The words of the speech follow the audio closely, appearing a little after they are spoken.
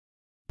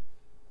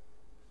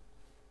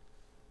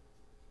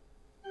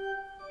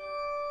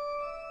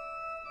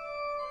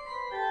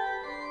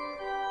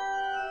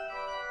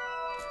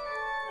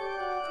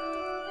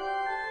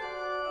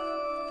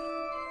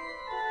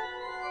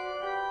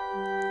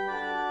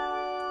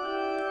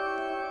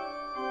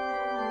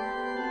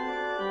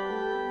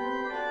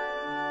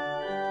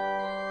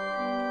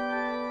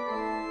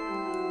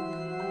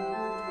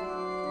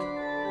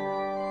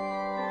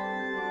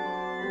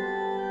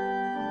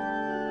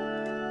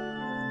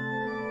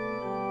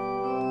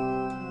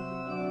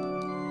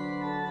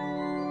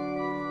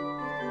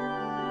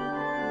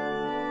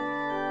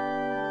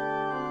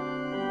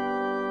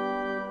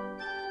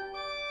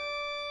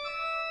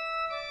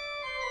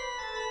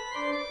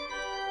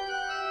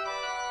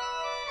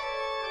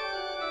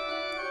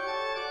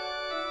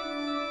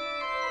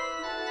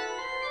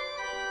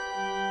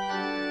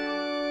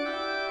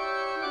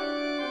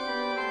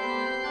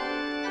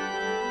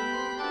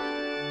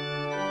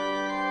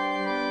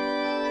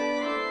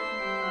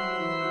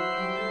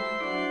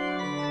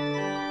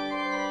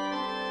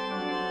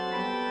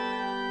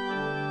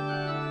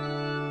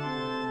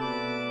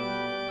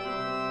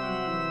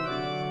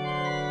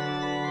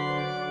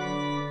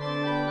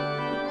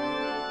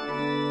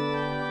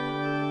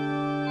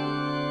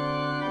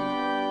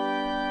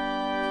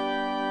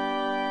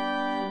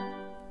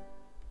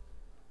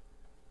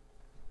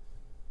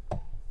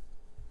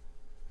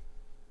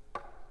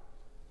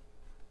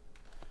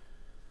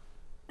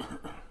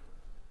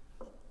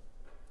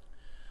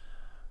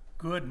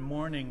Good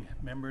morning,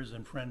 members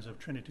and friends of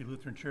Trinity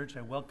Lutheran Church.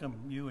 I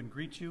welcome you and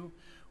greet you,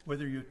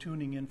 whether you're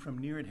tuning in from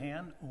near at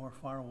hand or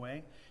far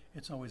away.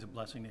 It's always a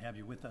blessing to have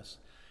you with us.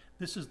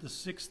 This is the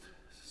 6th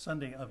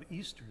Sunday of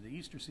Easter, the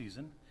Easter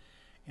season,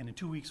 and in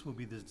 2 weeks will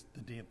be the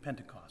day of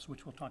Pentecost,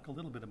 which we'll talk a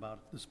little bit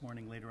about this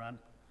morning later on.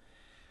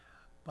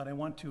 But I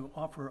want to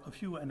offer a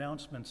few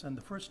announcements, and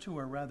the first two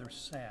are rather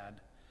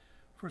sad.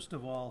 First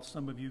of all,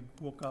 some of you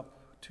woke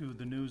up to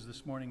the news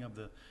this morning of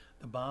the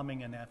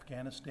bombing in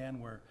Afghanistan,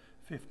 where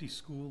 50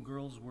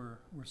 schoolgirls were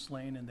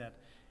slain in that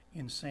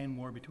insane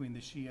war between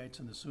the Shiites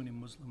and the Sunni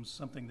Muslims,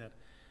 something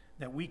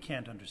that we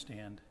can't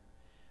understand,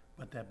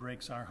 but that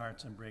breaks our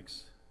hearts and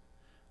breaks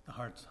the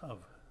hearts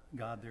of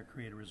God, their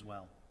creator, as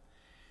well.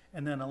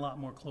 And then a lot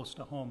more close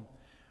to home,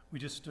 we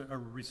just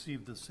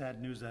received the sad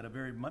news that a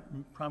very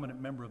prominent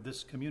member of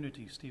this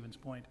community, Stevens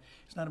Point,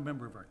 he's not a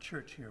member of our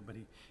church here, but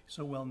he's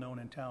so well known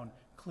in town,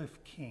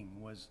 Cliff King,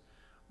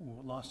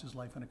 lost his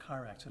life in a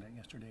car accident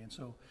yesterday. And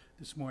so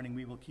this morning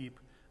we will keep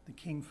the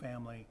King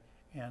family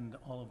and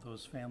all of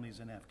those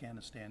families in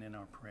Afghanistan in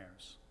our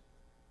prayers.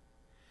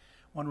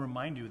 I want to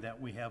remind you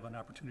that we have an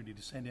opportunity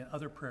to send in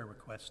other prayer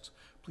requests.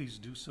 Please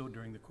do so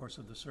during the course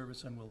of the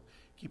service, and we'll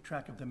keep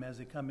track of them as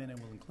they come in, and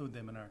we'll include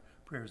them in our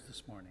prayers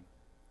this morning.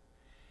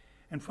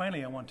 And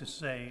finally, I want to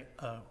say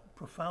a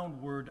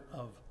profound word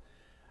of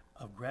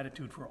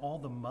gratitude for all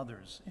the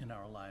mothers in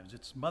our lives.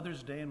 It's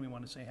Mother's Day, and we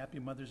want to say Happy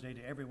Mother's Day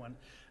to everyone.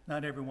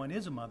 Not everyone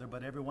is a mother,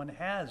 but everyone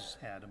has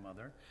had a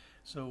mother.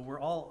 So we're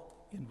all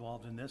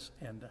involved in this,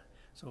 and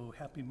so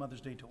Happy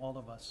Mother's Day to all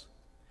of us.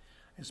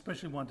 I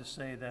especially want to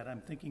say that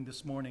I'm thinking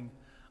this morning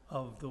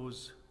of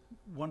those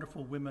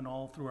wonderful women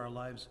all through our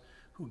lives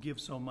who give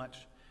so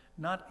much.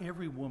 Not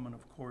every woman,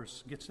 of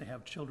course, gets to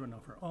have children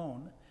of her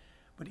own,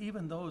 but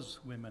even those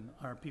women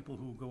are people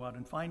who go out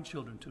and find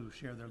children to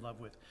share their love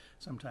with,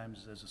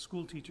 sometimes as a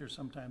school teacher,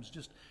 sometimes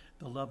just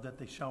the love that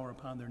they shower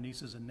upon their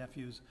nieces and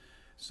nephews.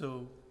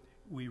 So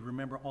we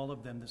remember all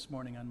of them this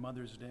morning on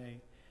Mother's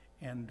Day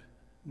and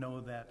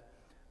know that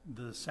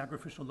the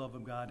sacrificial love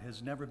of God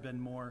has never been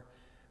more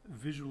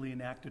visually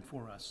enacted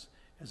for us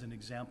as an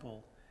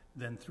example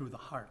than through the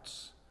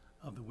hearts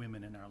of the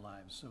women in our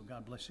lives. So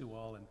God bless you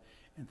all,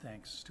 and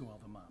thanks to all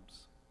the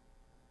moms.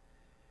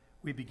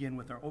 We begin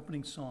with our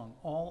opening song,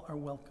 All Are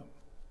Welcome.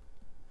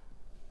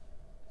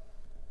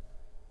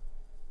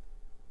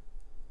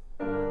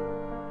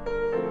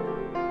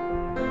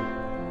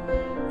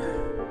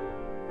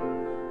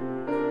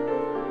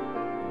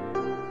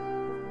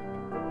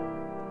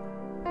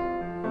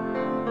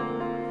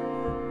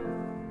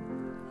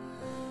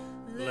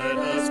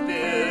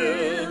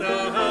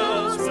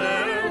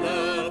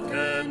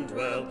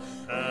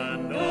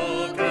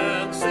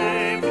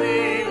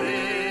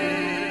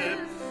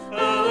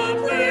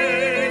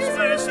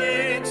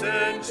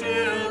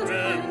 Children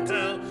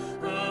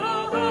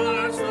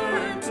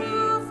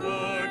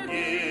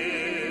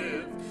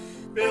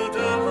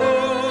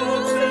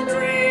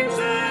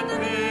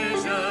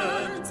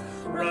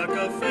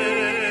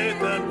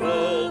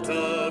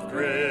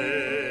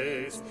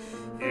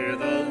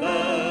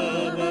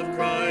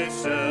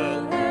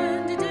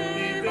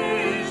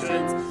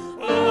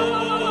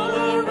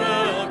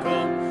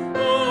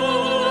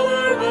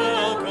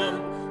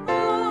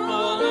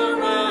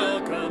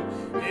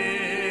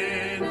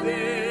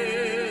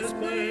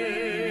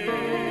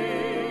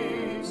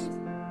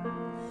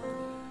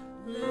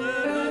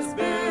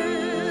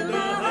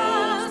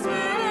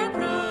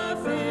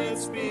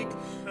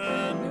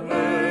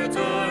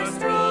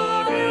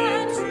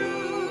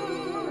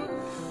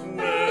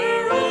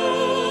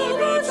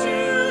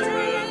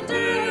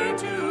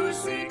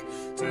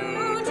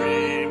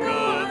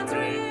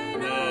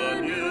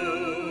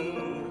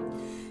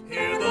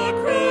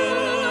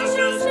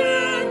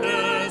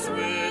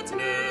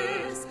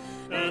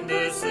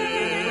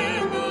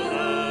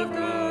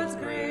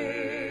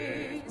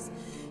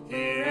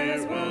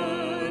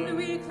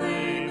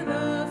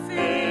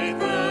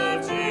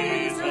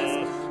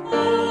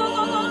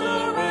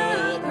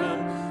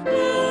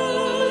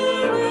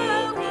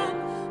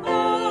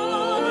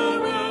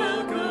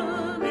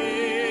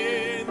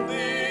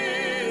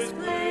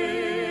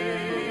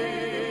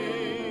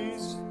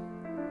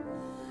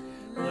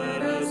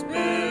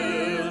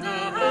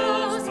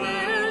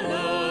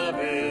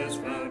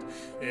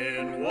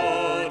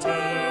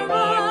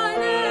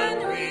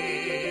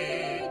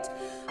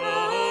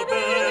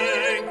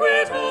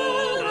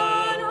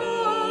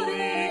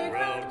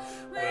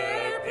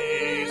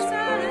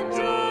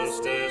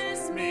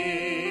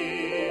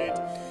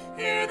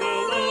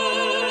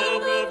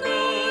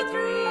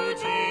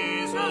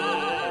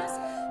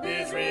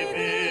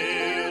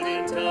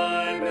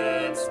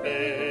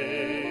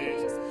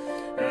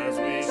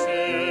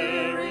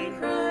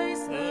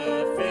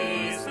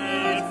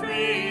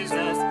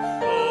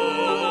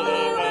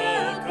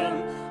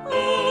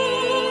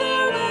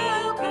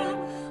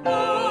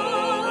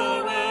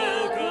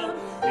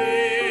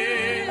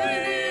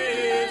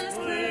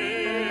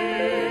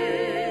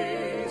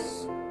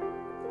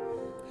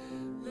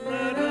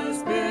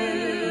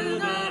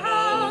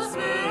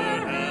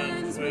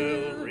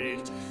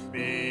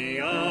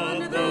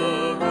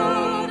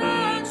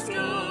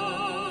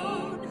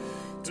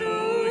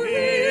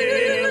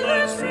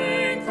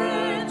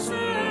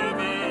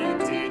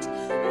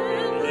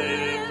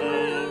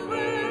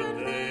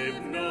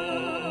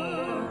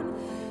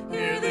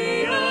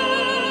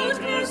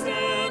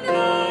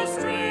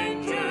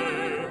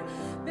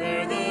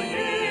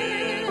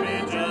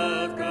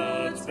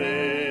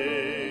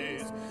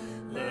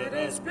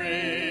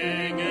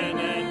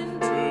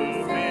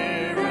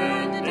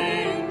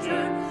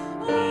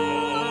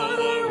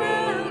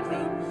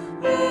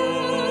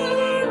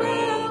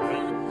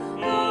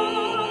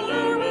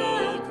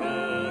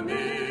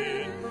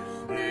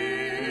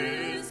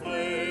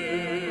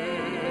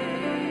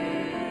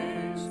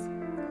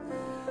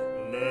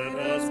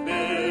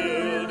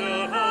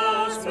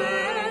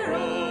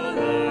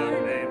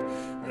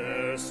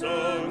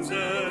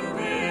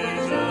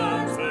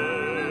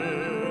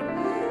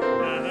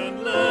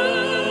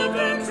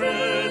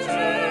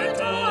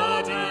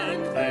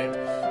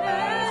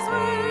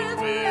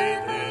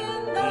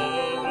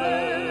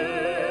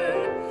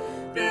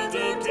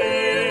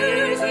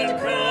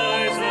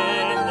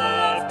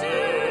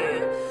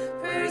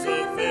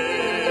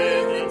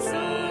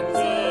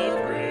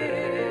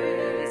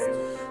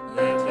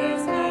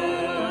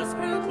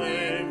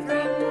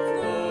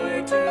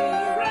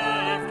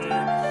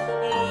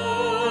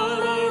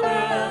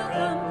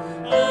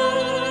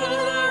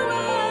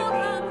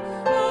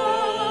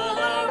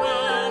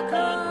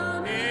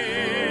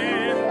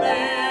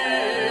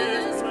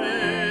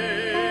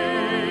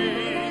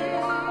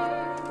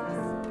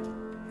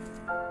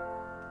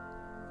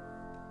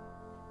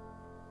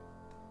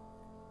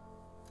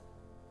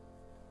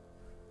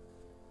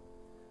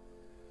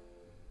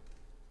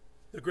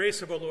The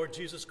grace of our Lord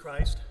Jesus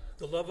Christ,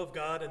 the love of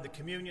God, and the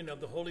communion of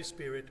the Holy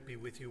Spirit be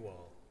with you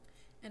all.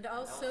 And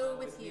also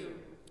with you.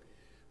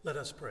 Let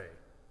us pray.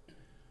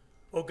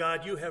 O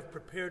God, you have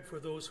prepared for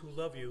those who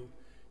love you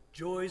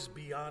joys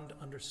beyond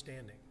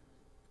understanding.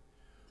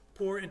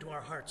 Pour into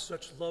our hearts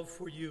such love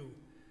for you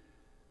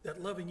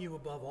that, loving you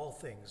above all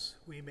things,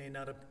 we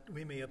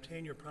may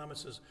obtain your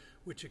promises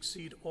which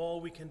exceed all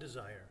we can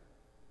desire.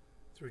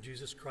 Through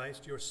Jesus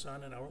Christ, your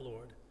Son and our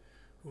Lord,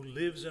 who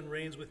lives and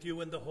reigns with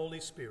you in the Holy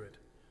Spirit,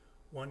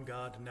 one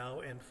God, now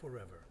and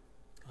forever.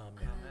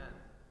 Amen.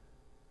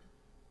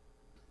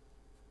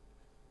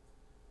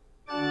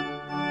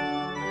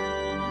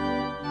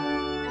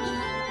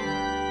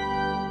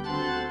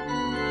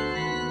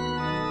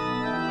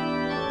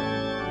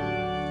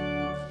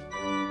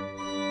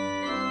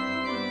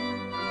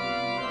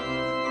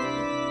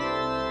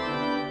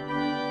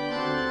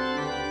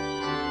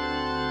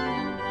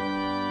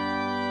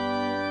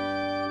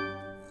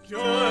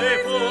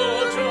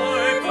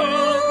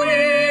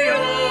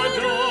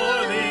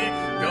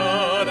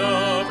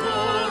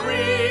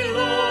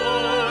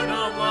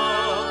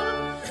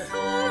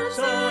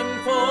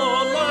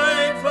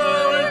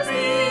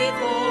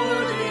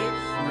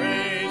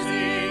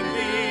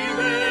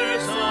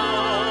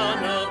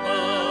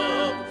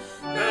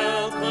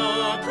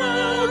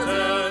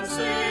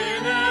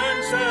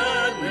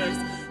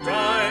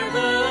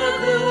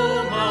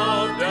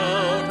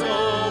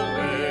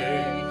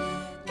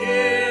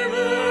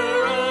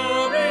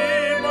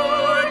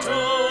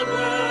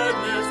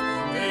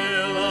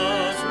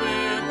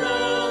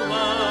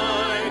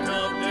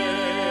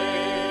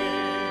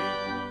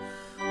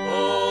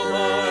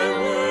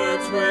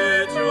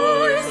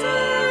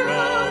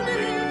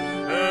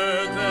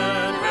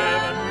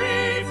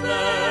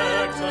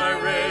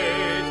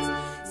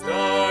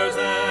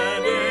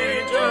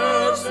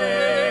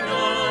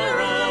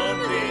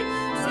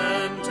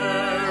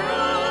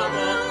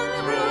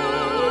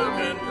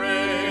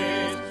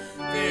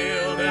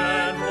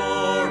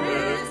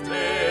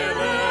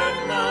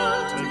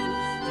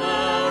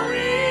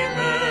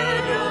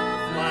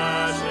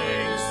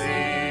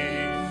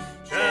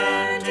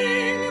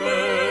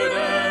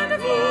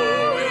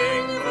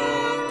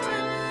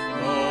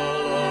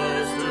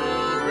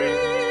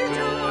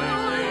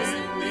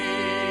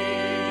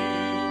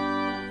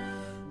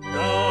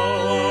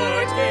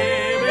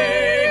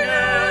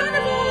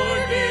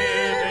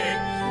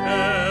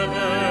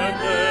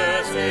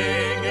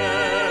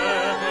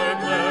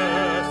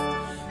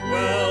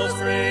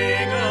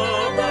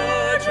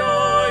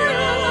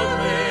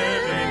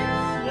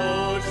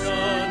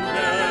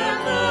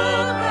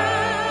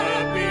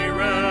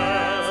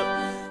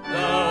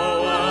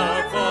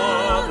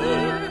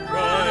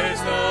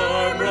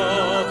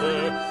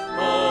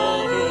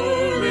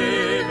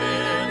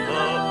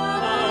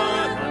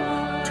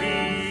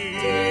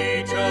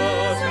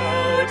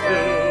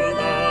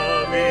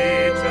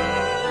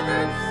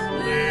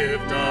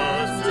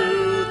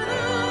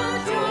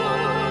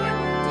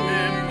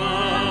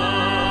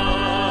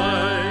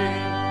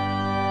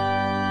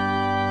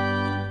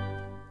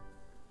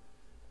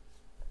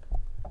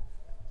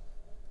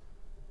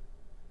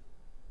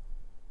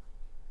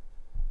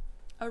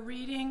 A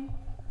reading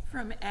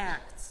from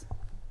Acts.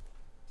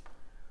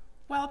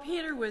 While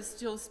Peter was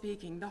still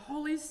speaking, the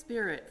Holy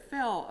Spirit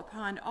fell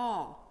upon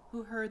all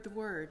who heard the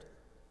word.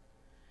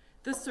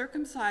 The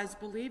circumcised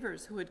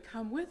believers who had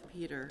come with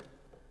Peter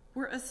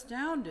were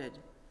astounded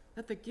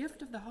that the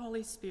gift of the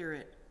Holy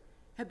Spirit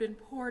had been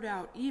poured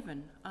out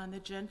even on the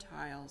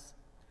Gentiles,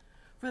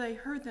 for they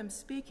heard them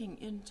speaking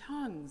in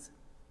tongues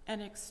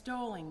and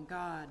extolling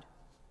God.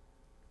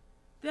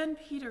 Then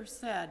Peter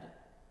said,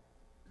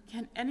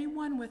 "Can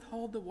anyone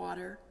withhold the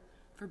water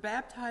for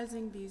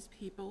baptizing these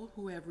people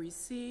who have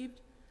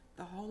received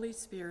the Holy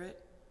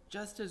Spirit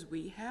just as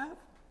we have?"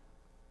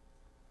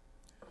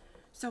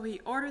 So he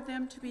ordered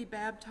them to be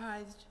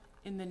baptized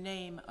in the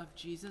name of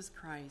Jesus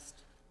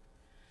Christ.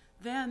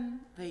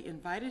 Then they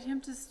invited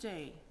him to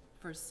stay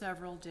for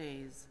several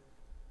days.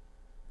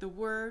 The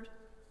word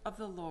of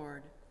the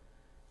Lord.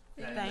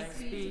 Thanks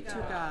be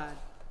to God.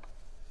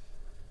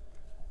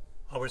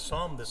 Our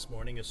psalm this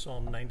morning is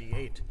Psalm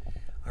 98.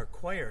 Our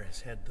choir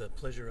has had the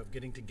pleasure of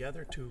getting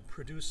together to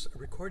produce a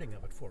recording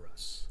of it for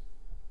us.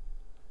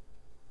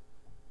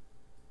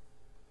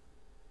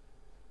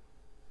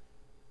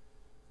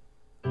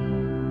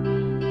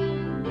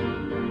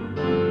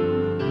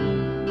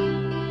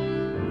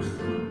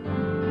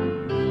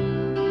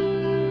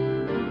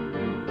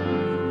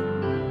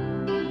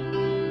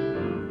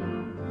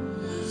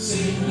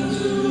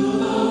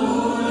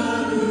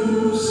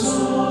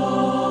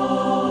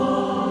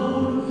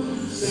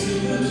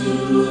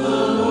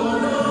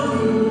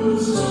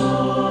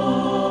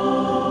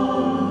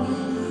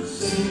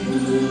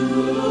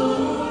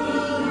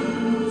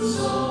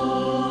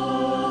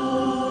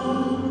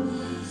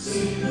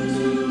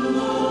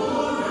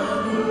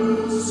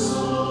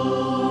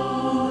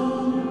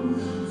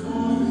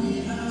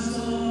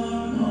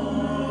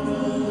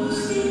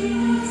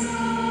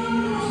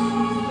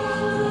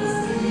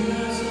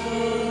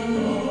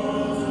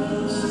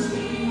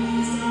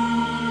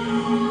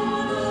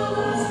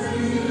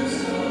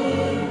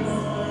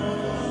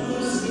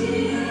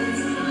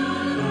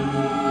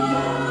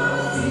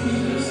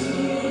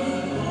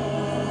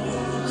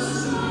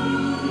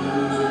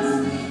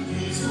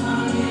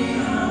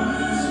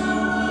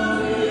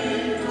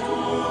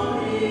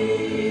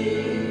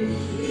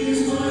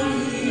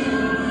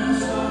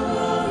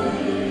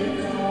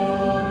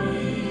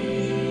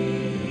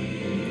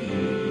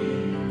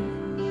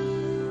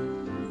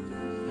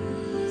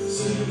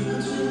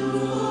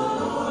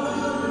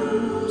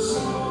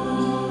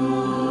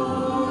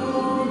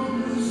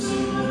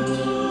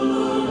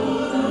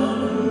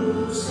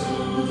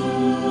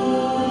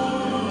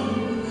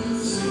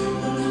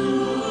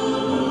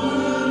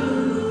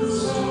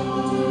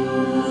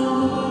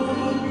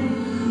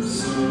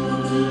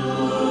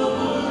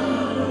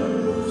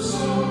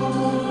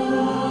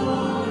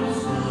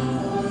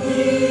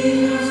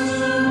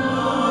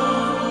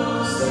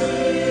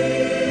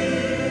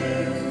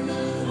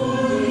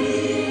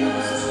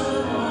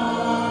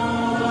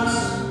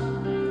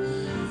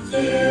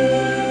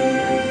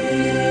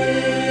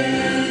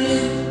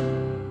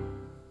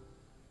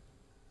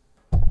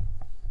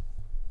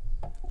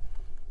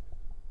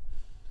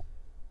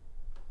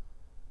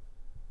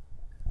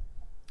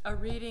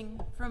 reading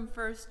from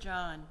 1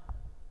 John.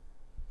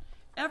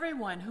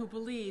 Everyone who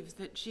believes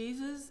that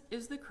Jesus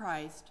is the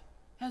Christ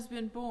has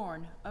been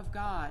born of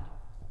God,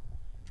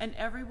 and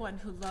everyone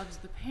who loves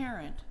the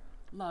parent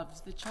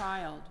loves the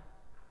child.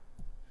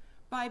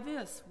 By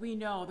this we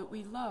know that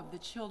we love the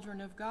children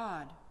of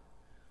God,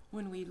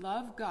 when we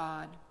love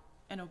God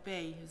and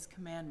obey his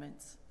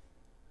commandments.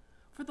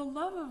 For the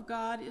love of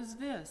God is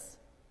this,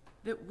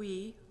 that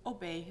we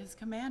obey his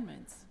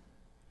commandments.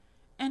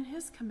 And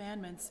his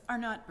commandments are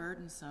not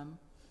burdensome,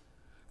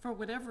 for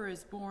whatever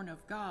is born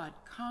of God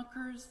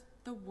conquers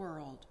the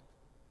world.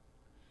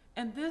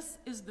 And this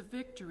is the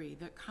victory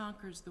that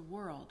conquers the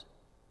world,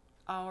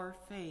 our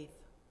faith.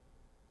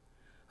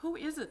 Who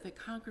is it that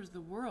conquers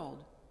the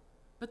world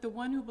but the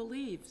one who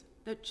believes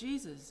that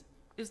Jesus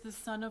is the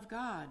Son of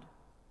God?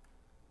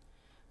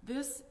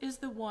 This is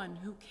the one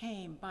who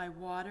came by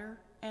water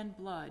and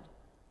blood,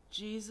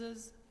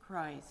 Jesus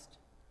Christ,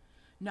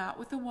 not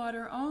with the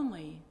water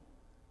only,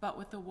 but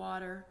with the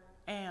water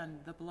and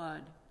the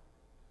blood.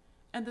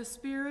 And the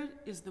Spirit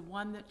is the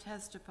one that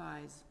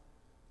testifies,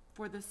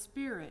 for the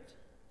Spirit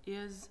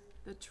is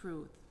the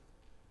truth.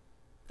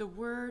 The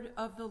word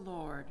of the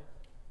Lord.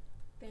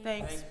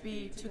 Thanks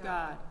be to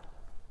God.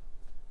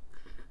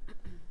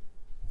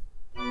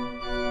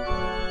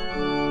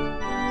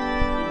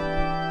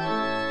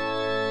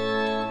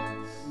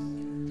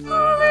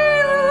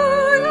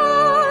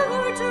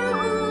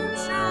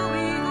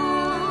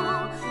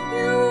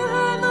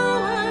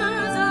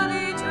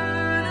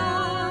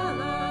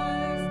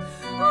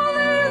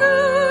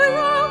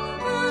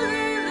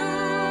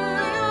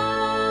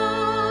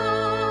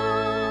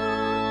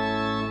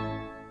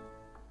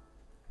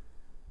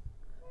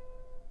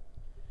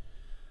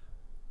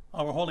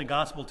 Our Holy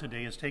Gospel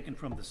today is taken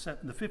from the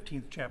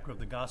 15th chapter of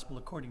the Gospel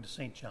according to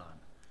St. John.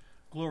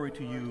 Glory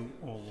to you,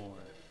 O Lord.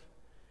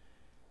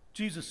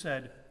 Jesus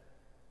said,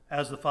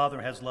 "As the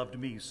Father has loved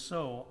me,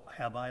 so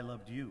have I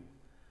loved you.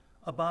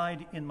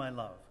 Abide in my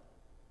love.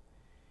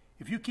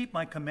 If you keep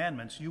my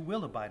commandments, you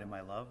will abide in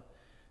my love,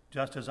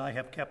 just as I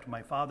have kept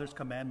my Father's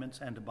commandments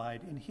and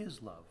abide in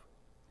his love.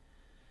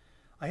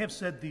 I have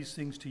said these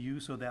things to you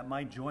so that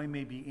my joy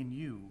may be in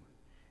you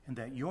and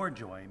that your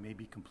joy may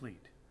be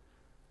complete.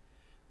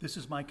 This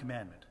is my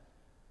commandment,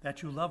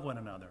 that you love one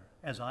another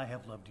as I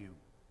have loved you.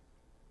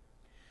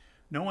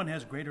 No one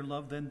has greater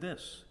love than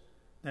this,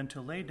 than to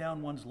lay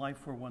down one's life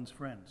for one's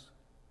friends.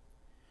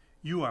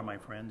 You are my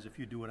friends if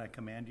you do what I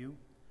command you.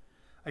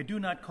 I do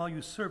not call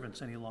you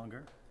servants any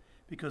longer,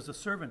 because the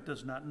servant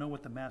does not know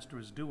what the master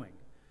is doing.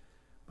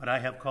 But I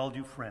have called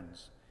you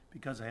friends,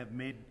 because I have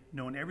made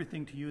known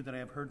everything to you that I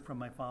have heard from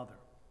my Father.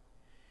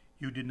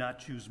 You did not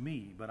choose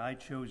me, but I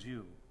chose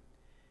you.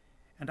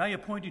 And I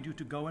appointed you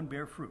to go and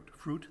bear fruit,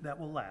 fruit that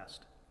will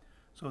last,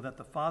 so that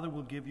the Father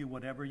will give you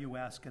whatever you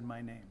ask in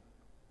my name.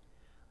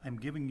 I'm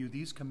giving you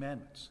these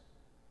commandments,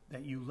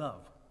 that you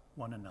love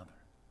one another."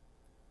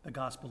 The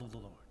Gospel of the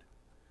Lord.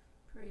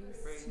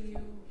 Praise to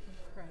you,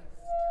 Christ.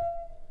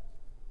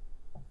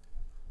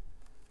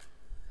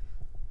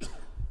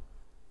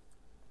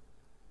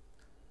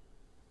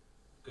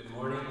 Good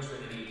morning,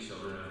 Trinity,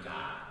 children of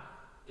God.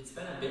 It's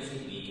been a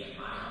busy week at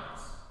my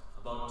house.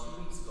 About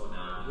 2 weeks ago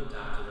now, we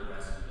adopted a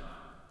rescue dog.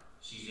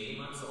 She's 8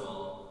 months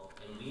old,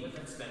 and we have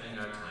been spending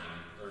our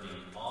time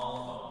learning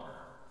all about her.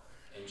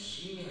 And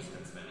she has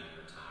been spending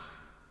her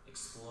time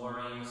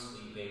exploring,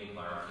 sleeping,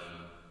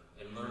 barking,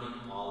 and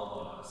learning all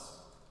about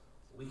us.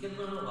 We can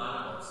learn a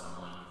lot about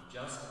someone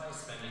just by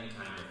spending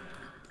time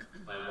with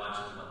them, by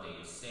watching what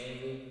they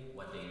say,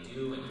 what they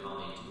do, and how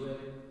they do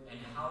it, and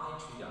how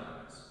they treat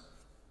others.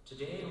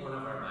 Today, in one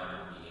of our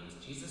Bible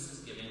meetings, Jesus is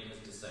giving his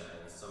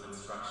disciples some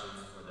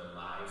instructions for their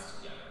lives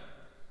together.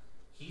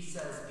 He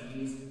says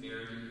these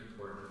very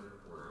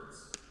important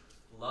words: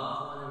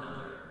 "Love one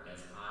another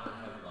as I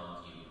have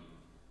loved you."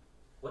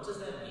 What does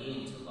that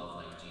mean to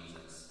love like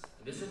Jesus?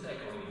 And isn't that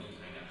going to be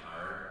kind of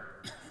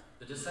hard?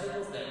 The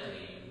disciples that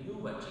day knew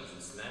what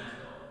Jesus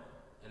meant, though,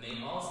 and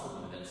they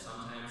also knew that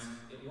sometimes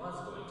it was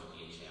going to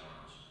be a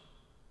challenge.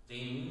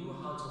 They knew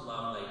how to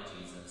love like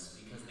Jesus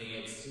because they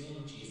had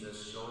seen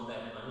Jesus show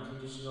that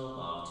unconditional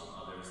love to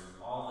others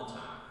all the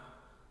time.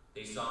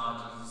 They saw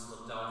how Jesus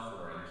looked out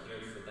for and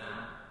cared for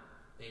them.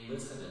 They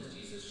listened as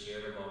Jesus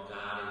shared about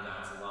God and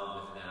God's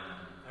love with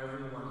them and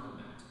everyone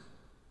he met.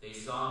 They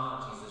saw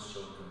how Jesus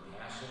showed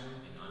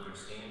compassion and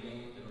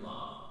understanding and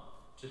love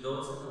to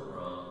those in the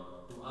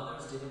world who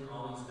others didn't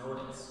always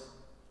notice.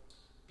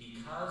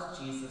 Because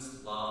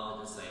Jesus loved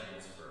the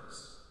disciples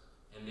first,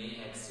 and they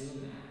had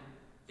seen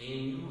that,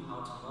 they knew how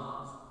to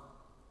love.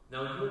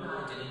 Now, you and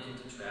I didn't get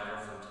to travel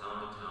from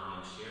town to town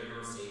and share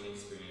those same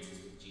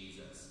experiences with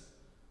Jesus,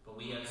 but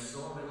we have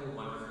so many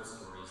wonderful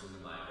stories in the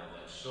Bible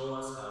that show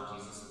us how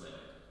Jesus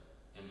lived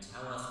and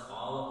tell us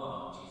all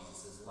about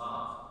Jesus'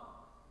 love.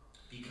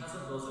 Because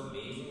of those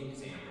amazing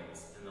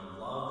examples and the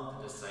love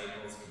that the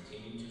disciples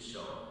continue to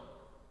show,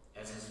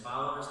 as his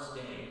followers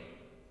today,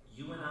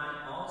 you and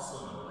I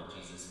also know what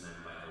Jesus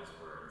meant by those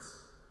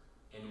words.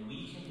 And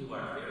we can do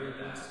our very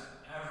best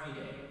every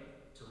day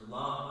to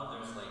love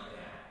others like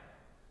that.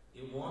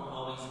 It won't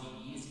always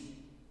be easy.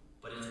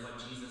 it's what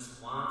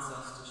Jesus wants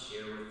us to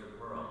share with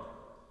the world.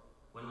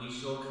 When we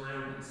show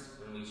kindness,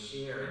 when we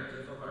share and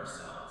give of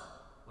ourselves,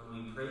 when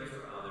we pray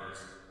for others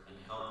and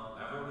help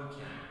whoever we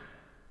can,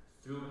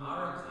 through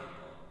our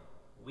example,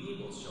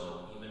 we will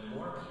show even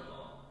more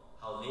people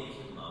how they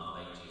can love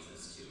like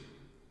Jesus too.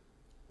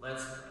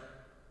 Let's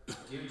pray.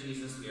 Dear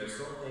Jesus, we are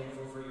so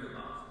thankful for your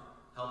love.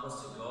 Help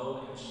us to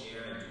go and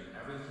share and do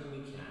everything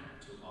we can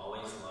to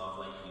always love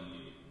like you do.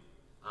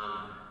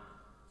 Amen.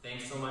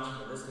 Thanks so much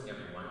for listening,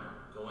 everyone.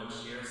 Go and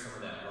share some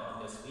of that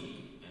love this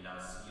week, and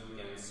I'll see you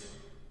again soon.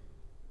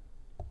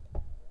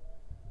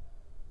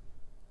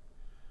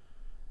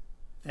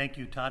 Thank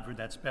you, Todd, for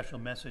that special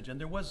message. And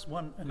there was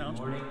one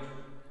announcement. Good morning.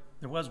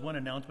 There was one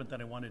announcement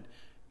that I wanted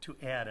to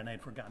add, and I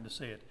had forgotten to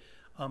say it.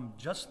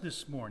 Just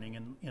this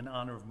morning, in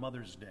honor of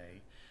Mother's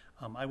Day,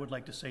 I would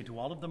like to say to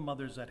all of the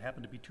mothers that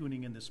happen to be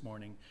tuning in this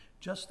morning,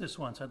 just this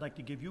once, I'd like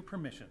to give you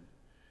permission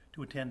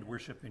to attend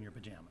worship in your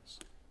pajamas.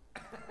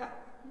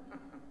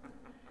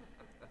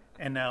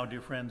 And now,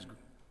 dear friends,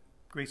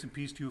 grace and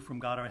peace to you from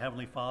God our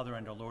Heavenly Father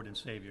and our Lord and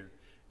Savior,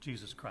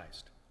 Jesus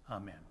Christ.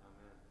 Amen.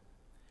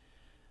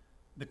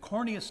 The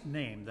corniest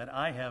name that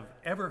I have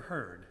ever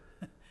heard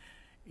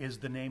is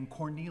the name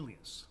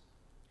Cornelius.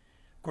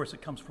 Of course,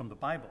 it comes from the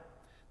Bible.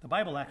 The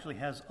Bible actually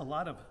has a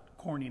lot of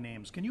corny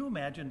names. Can you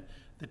imagine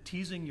the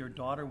teasing your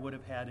daughter would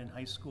have had in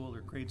high school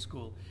or grade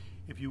school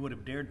if you would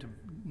have dared to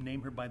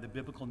name her by the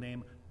biblical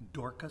name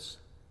Dorcas?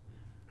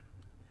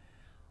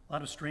 A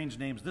lot of strange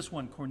names. This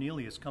one,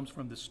 Cornelius, comes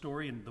from this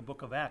story in the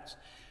book of Acts.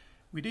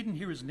 We didn't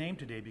hear his name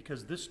today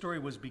because this story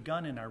was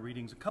begun in our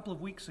readings a couple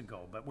of weeks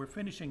ago, but we're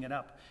finishing it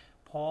up.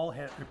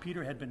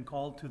 Peter had been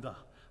called to the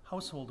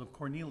household of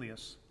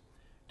Cornelius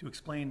to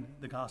explain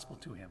the gospel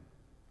to him.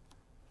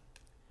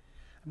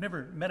 I've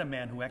never met a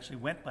man who actually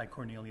went by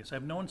Cornelius.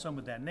 I've known some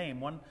with that name.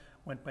 One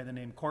went by the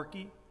name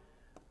Corky,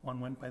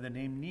 one went by the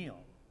name Neil.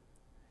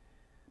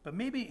 But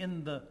maybe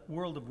in the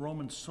world of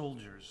Roman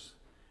soldiers,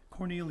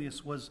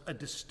 Cornelius was a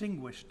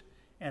distinguished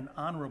and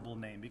honorable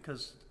name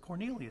because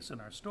Cornelius in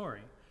our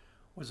story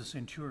was a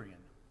centurion.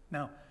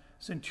 Now,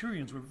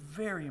 centurions were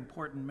very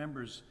important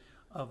members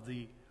of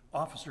the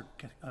officer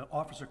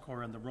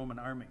corps in the Roman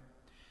army.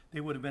 They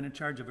would have been in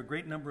charge of a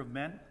great number of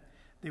men.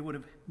 They would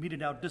have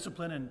meted out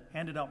discipline and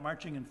handed out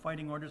marching and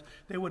fighting orders.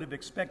 They would have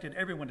expected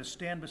everyone to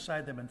stand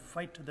beside them and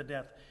fight to the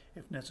death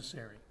if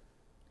necessary.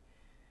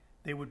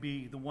 They would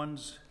be the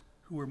ones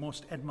who were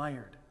most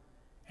admired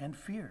and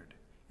feared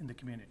in the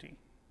community.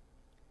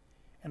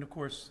 And of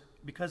course,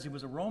 because he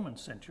was a Roman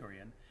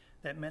centurion,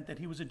 that meant that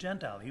he was a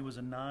Gentile. He was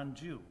a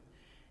non-Jew.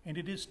 And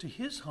it is to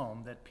his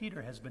home that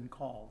Peter has been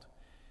called.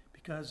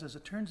 Because as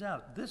it turns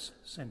out, this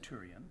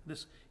centurion,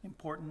 this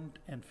important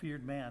and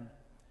feared man,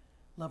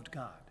 loved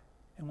God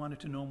and wanted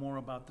to know more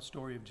about the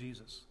story of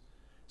Jesus.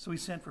 So he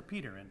sent for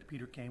Peter, and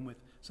Peter came with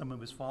some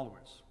of his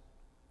followers.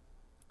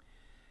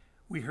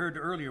 We heard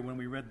earlier when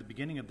we read the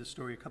beginning of this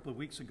story a couple of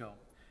weeks ago,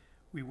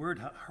 we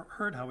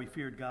heard how he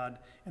feared God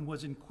and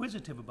was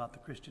inquisitive about the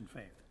Christian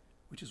faith,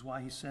 which is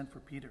why he sent for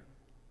Peter.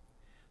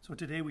 So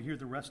today we hear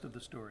the rest of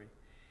the story.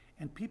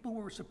 And people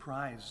were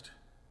surprised.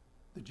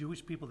 The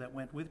Jewish people that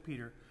went with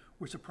Peter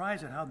were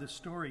surprised at how this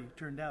story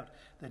turned out,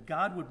 that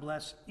God would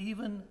bless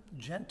even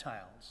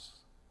Gentiles.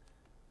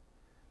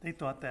 They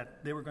thought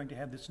that they were going to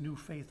have this new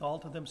faith all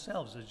to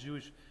themselves as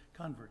Jewish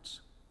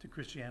converts to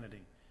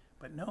Christianity.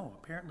 But no,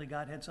 apparently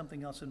God had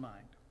something else in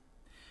mind.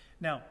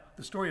 Now,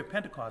 the story of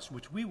Pentecost,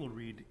 which we will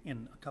read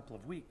in a couple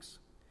of weeks,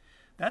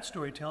 that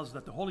story tells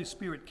that the Holy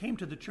Spirit came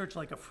to the church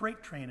like a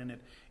freight train, and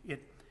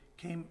it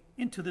came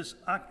into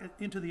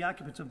the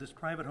occupants of this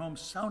private home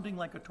sounding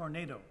like a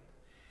tornado.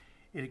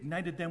 It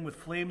ignited them with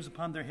flames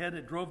upon their head.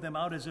 It drove them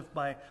out as if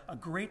by a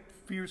great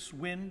fierce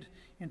wind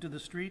into the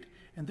street.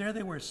 And there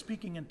they were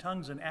speaking in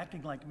tongues and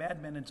acting like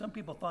madmen. And some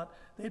people thought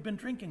they had been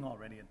drinking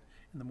already in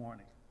the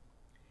morning.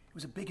 It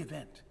was a big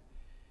event.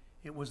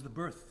 It was the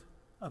birth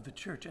of the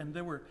church. And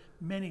there were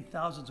many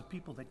thousands of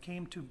people that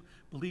came to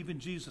believe in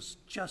Jesus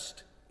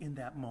just in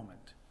that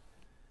moment.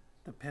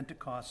 The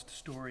Pentecost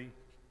story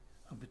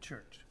of the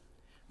church.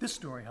 This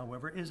story,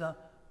 however, is a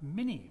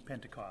mini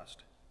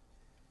Pentecost.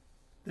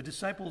 The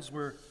disciples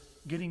were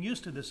getting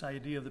used to this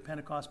idea of the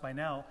Pentecost by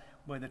now,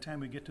 by the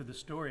time we get to the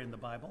story in the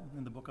Bible,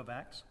 in the book of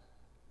Acts.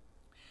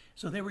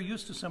 So they were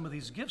used to some of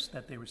these gifts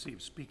that they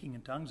received, speaking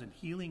in tongues and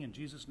healing in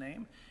Jesus'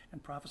 name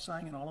and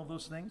prophesying and all of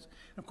those things.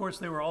 Of course,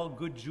 they were all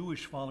good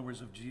Jewish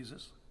followers of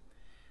Jesus.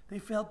 They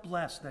felt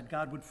blessed that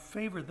God would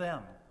favor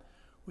them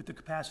with the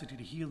capacity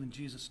to heal in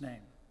Jesus'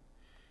 name.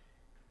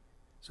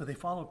 So they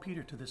followed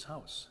Peter to this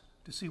house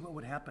to see what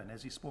would happen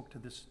as he spoke to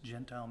this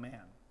Gentile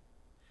man.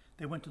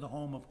 They went to the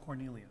home of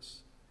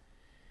Cornelius.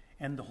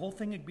 And the whole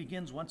thing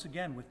begins once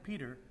again with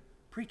Peter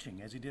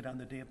preaching as he did on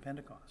the day of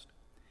Pentecost.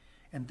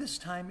 And this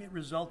time it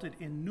resulted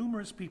in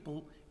numerous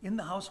people in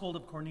the household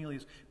of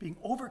Cornelius being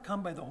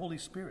overcome by the Holy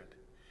Spirit,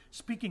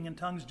 speaking in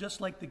tongues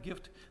just like the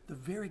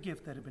very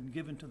gift that had been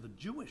given to the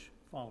Jewish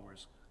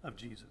followers of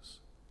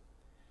Jesus.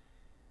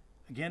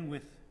 Again,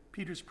 with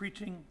Peter's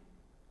preaching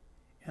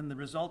and the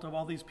result of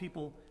all these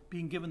people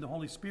being given the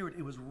Holy Spirit,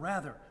 it was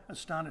rather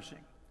astonishing.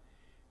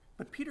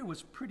 But Peter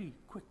was pretty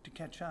quick to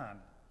catch on.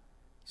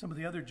 Some of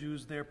the other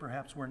Jews there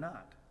perhaps were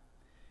not.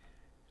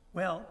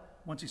 Well,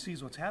 once he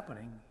sees what's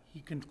happening, he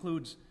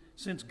concludes,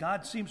 since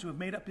God seems to have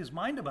made up his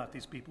mind about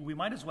these people, we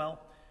might as well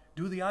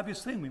do the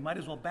obvious thing. We might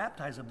as well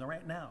baptize them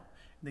right now.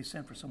 And they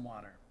sent for some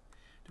water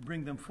to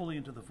bring them fully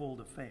into the fold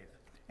of faith.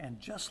 And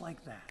just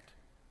like that,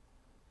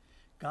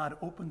 God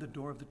opened the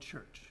door of the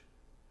church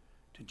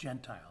to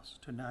Gentiles,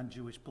 to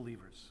non-Jewish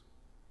believers.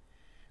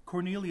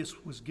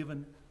 Cornelius was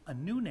given a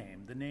new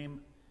name, the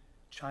name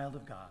Child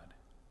of God,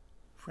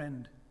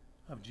 Friend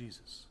of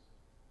Jesus.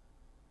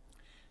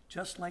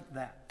 Just like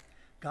that,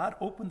 God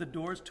opened the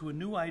doors to a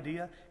new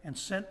idea and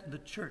sent the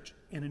church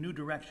in a new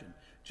direction.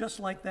 Just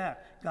like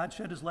that, God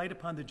shed his light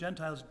upon the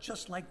Gentiles.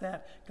 Just like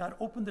that, God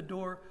opened the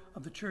door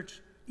of the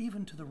church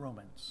even to the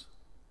Romans.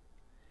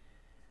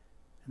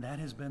 And that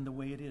has been the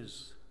way it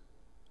is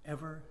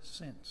ever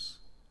since.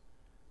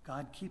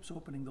 God keeps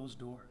opening those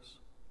doors.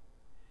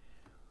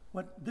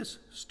 What this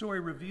story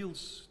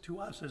reveals to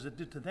us, as it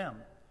did to them,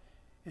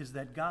 is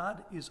that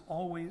God is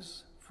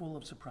always full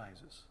of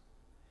surprises.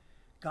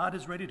 God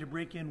is ready to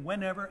break in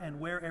whenever and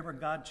wherever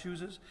God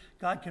chooses.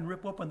 God can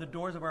rip open the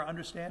doors of our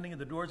understanding and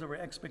the doors of our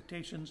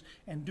expectations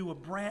and do a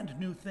brand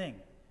new thing.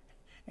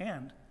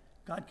 And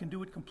God can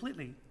do it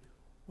completely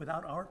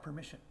without our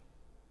permission.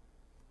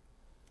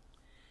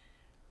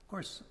 Of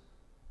course,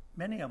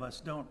 many of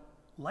us don't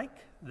like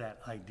that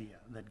idea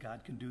that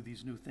God can do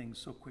these new things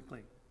so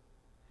quickly,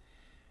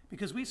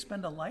 because we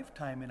spend a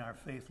lifetime in our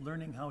faith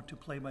learning how to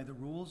play by the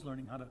rules,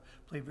 learning how to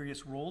play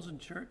various roles in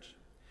church.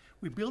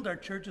 We build our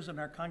churches and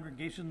our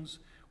congregations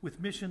with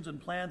missions and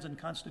plans and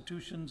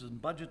constitutions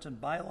and budgets and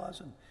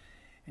bylaws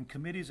and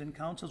committees and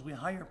councils. We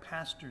hire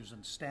pastors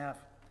and staff.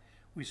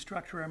 We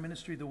structure our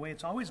ministry the way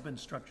it's always been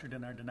structured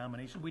in our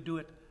denomination. We do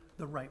it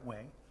the right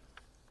way.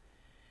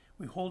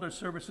 We hold our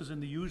services in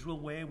the usual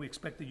way. We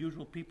expect the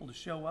usual people to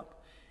show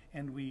up,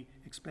 and we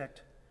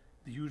expect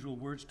the usual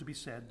words to be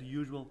said, the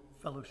usual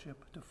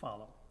fellowship to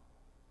follow.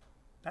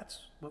 That's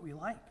what we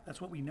like. That's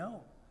what we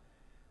know.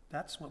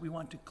 That's what we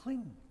want to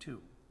cling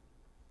to.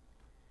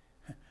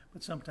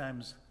 But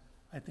sometimes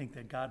I think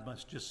that God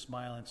must just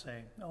smile and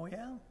say, oh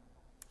yeah?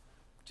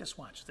 Just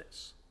watch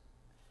this.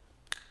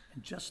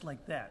 And just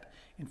like that,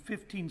 in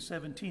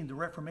 1517, the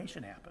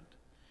Reformation happened.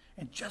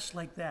 And just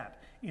like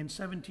that, in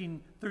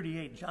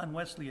 1738, John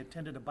Wesley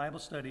attended a Bible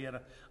study at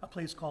a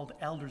place called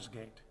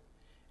Aldersgate.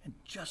 And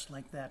just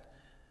like that,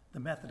 the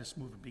Methodist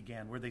movement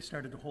began, where they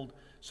started to hold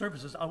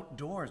services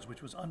outdoors,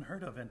 which was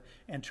unheard of.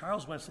 And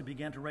Charles Wesley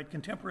began to write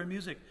contemporary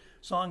music,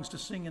 songs to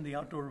sing in the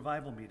outdoor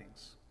revival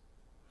meetings.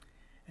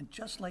 And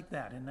just like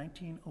that, in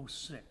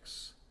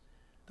 1906,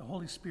 the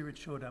Holy Spirit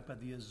showed up at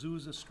the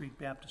Azusa Street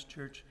Baptist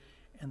Church,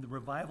 and the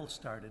revival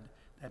started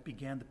that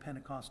began the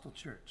Pentecostal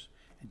church.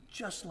 And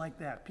just like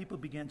that, people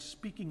began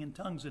speaking in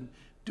tongues and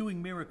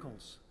doing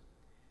miracles.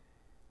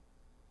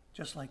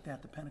 Just like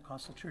that, the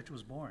Pentecostal church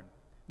was born.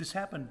 This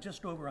happened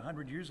just over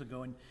 100 years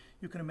ago, and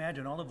you can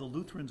imagine all of the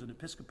Lutherans and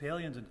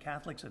Episcopalians and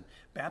Catholics and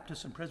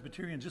Baptists and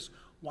Presbyterians just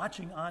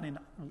watching on in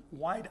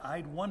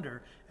wide-eyed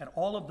wonder at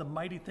all of the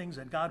mighty things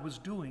that God was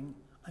doing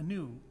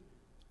anew,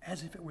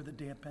 as if it were the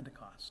day of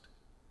Pentecost.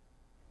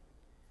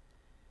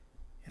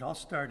 It all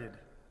started,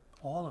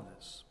 all of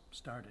this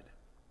started,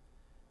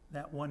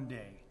 that one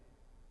day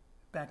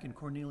back in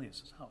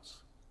Cornelius'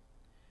 house,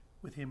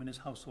 with him and his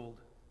household,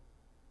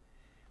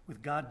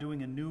 with God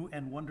doing a new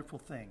and wonderful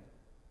thing.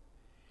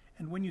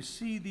 And when you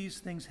see these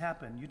things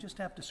happen, you just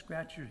have to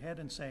scratch your head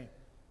and say,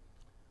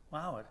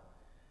 wow,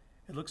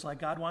 it looks like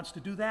God wants to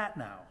do that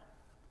now.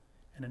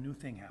 And a new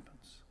thing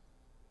happens.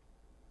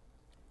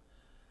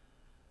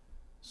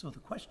 So the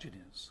question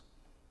is,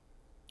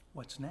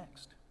 what's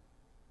next?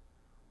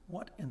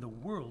 What in the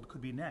world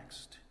could be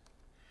next?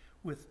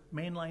 With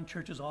mainline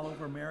churches all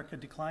over America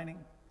declining,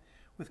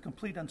 with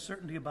complete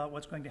uncertainty about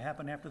what's going to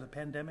happen after the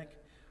pandemic,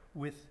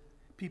 with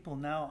people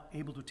now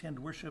able to attend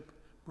worship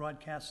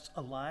broadcasts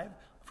alive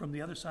from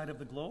the other side of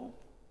the globe,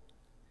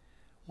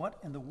 what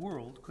in the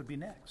world could be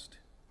next?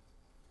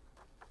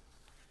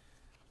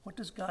 What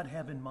does God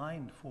have in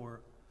mind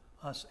for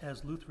us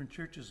as Lutheran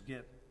churches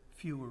get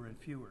fewer and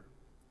fewer?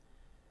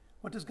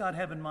 What does God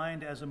have in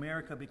mind as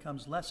America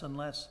becomes less and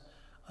less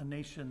a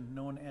nation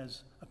known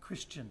as a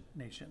Christian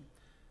nation?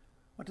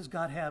 What does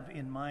God have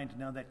in mind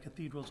now that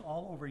cathedrals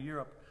all over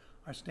Europe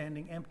are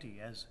standing empty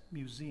as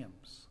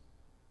museums?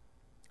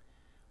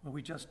 Well,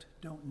 we just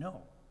don't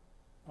know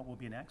what will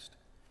be next.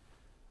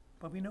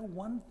 But we know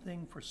one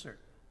thing for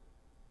certain.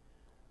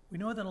 We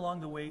know that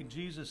along the way,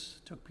 Jesus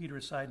took Peter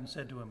aside and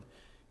said to him,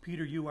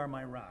 Peter, you are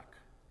my rock,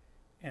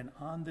 and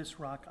on this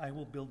rock I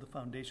will build the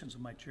foundations of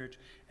my church,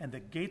 and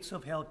the gates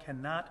of hell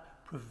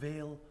cannot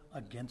prevail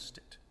against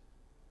it.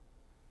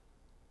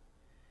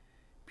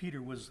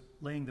 Peter was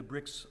laying the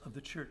bricks of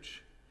the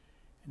church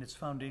and its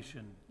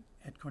foundation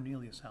at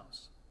Cornelius'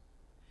 house.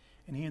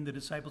 And he and the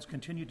disciples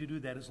continued to do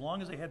that as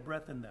long as they had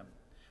breath in them,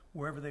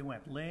 wherever they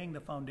went, laying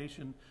the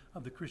foundation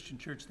of the Christian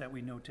church that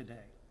we know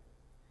today.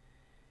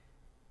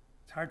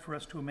 It's hard for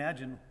us to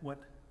imagine what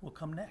will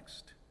come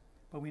next,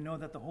 but we know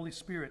that the Holy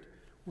Spirit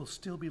will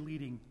still be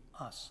leading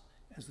us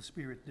as the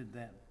Spirit did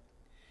then.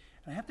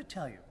 And I have to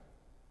tell you,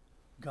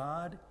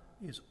 God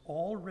is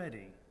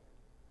already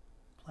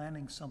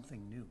planning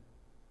something new.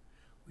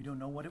 We don't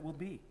know what it will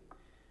be.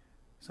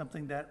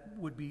 Something that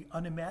would be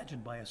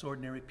unimagined by us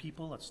ordinary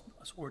people, us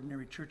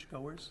ordinary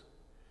churchgoers.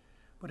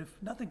 But if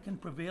nothing can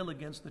prevail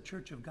against the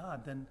church of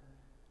God, then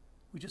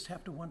we just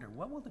have to wonder,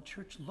 what will the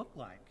church look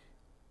like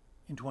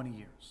in 20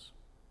 years?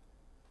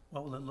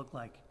 What will it look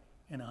like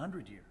in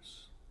 100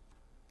 years?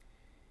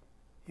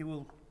 It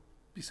will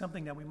be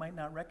something that we might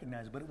not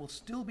recognize, but it will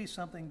still be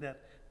something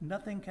that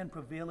nothing can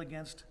prevail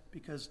against,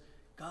 because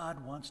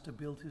God wants to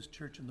build his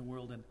church in the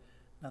world and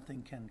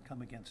nothing can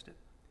come against it.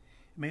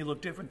 It may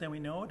look different than we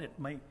know it. It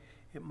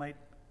might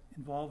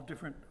involve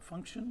different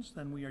functions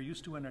than we are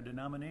used to in our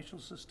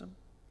denominational system.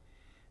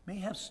 It may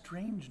have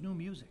strange new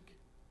music,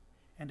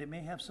 and it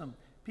may have some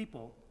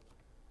people,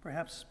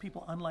 perhaps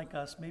people unlike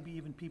us, maybe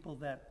even people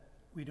that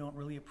we don't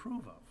really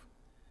approve of.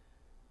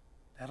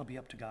 That'll be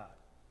up to God.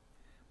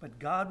 But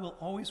God will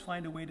always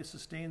find a way to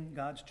sustain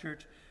God's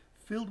church,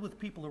 filled with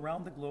people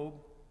around the globe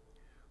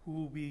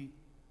who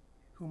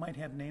might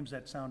have names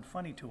that sound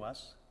funny to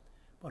us,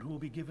 but who will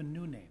be given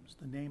new names,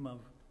 the name of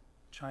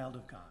child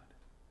of God,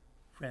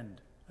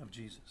 friend of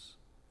Jesus.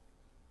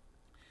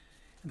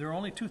 And there are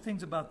only two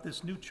things about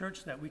this new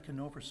church that we can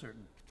know for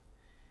certain.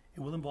 It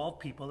will involve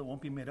people. It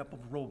won't be made up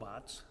of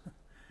robots.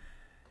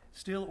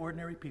 Still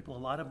ordinary people, a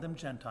lot of them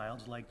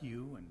Gentiles like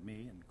you and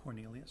me and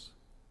Cornelius.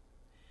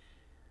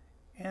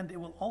 And it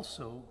will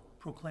also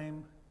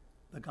proclaim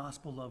the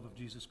gospel love of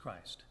Jesus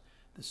Christ,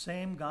 the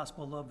same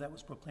gospel love that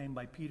was proclaimed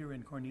by Peter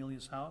in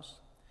Cornelius' house,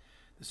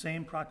 the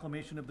same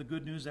proclamation of the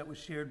good news that was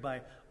shared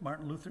by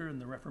Martin Luther in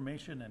the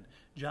Reformation and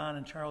John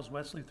and Charles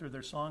Wesley through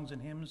their songs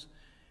and hymns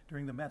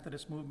during the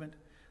Methodist movement,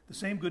 the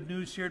same good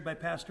news shared by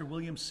Pastor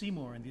William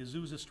Seymour in the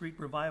Azusa Street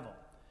Revival,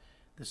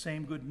 the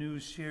same good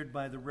news shared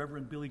by the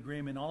Reverend Billy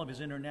Graham in all of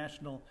his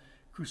international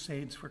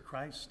crusades for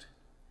Christ,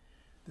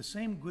 the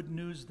same good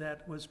news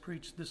that was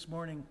preached this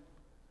morning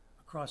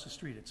across the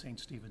street at St.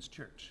 Stephen's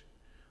Church,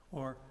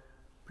 or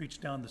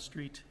preached down the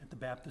street at the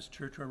Baptist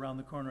Church, or around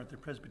the corner at the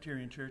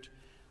Presbyterian Church,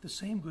 the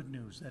same good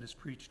news that is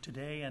preached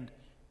today and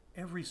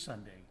every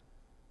Sunday,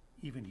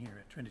 even here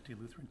at Trinity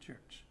Lutheran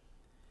Church.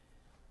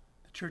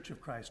 The Church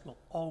of Christ will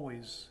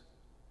always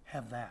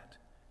have that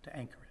to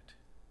anchor it,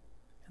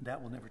 and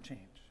that will never change.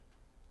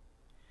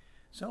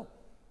 So,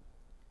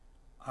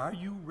 are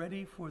you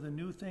ready for the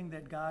new thing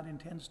that God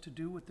intends to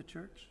do with the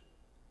church?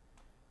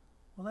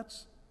 Well,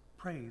 let's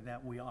pray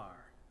that we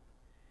are.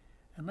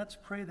 And let's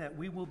pray that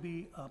we will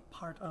be a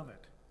part of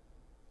it,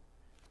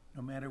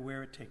 no matter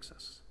where it takes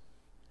us.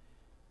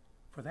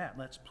 For that,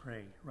 let's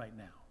pray right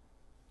now.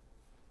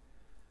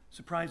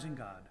 Surprising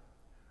God,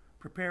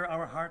 prepare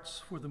our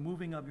hearts for the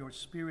moving of your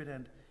Spirit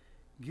and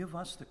give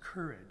us the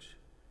courage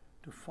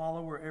to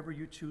follow wherever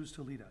you choose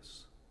to lead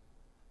us.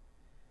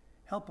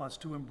 Help us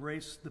to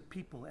embrace the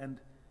people and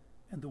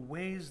the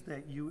ways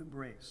that you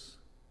embrace.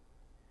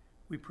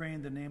 We pray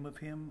in the name of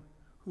him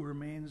who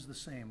remains the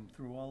same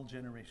through all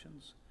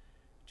generations,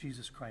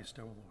 Jesus Christ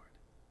our Lord.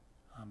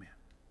 Amen.